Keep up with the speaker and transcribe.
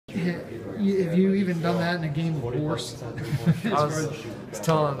Have you even done that in a game of horse? I was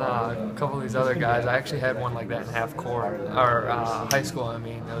telling a couple of these other guys, I actually had one like that in half court, or high school. I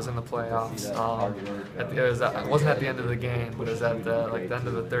mean, it was in the playoffs. It wasn't at the end of the game, but it was at the end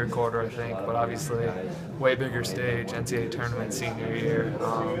of the third quarter, I think. But obviously, way bigger stage, NCAA tournament senior year. It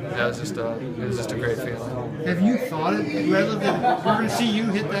was just a great feeling. Have you thought it? Rather than we're going to see you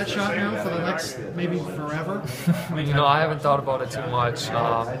hit that shot now for the next maybe forever. I haven't thought about it too much.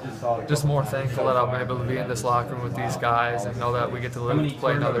 Just more thankful that I'm able to be in this locker room with these guys and know that we get to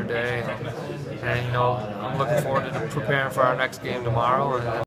play another day. And I'm looking forward to preparing for our next game tomorrow. And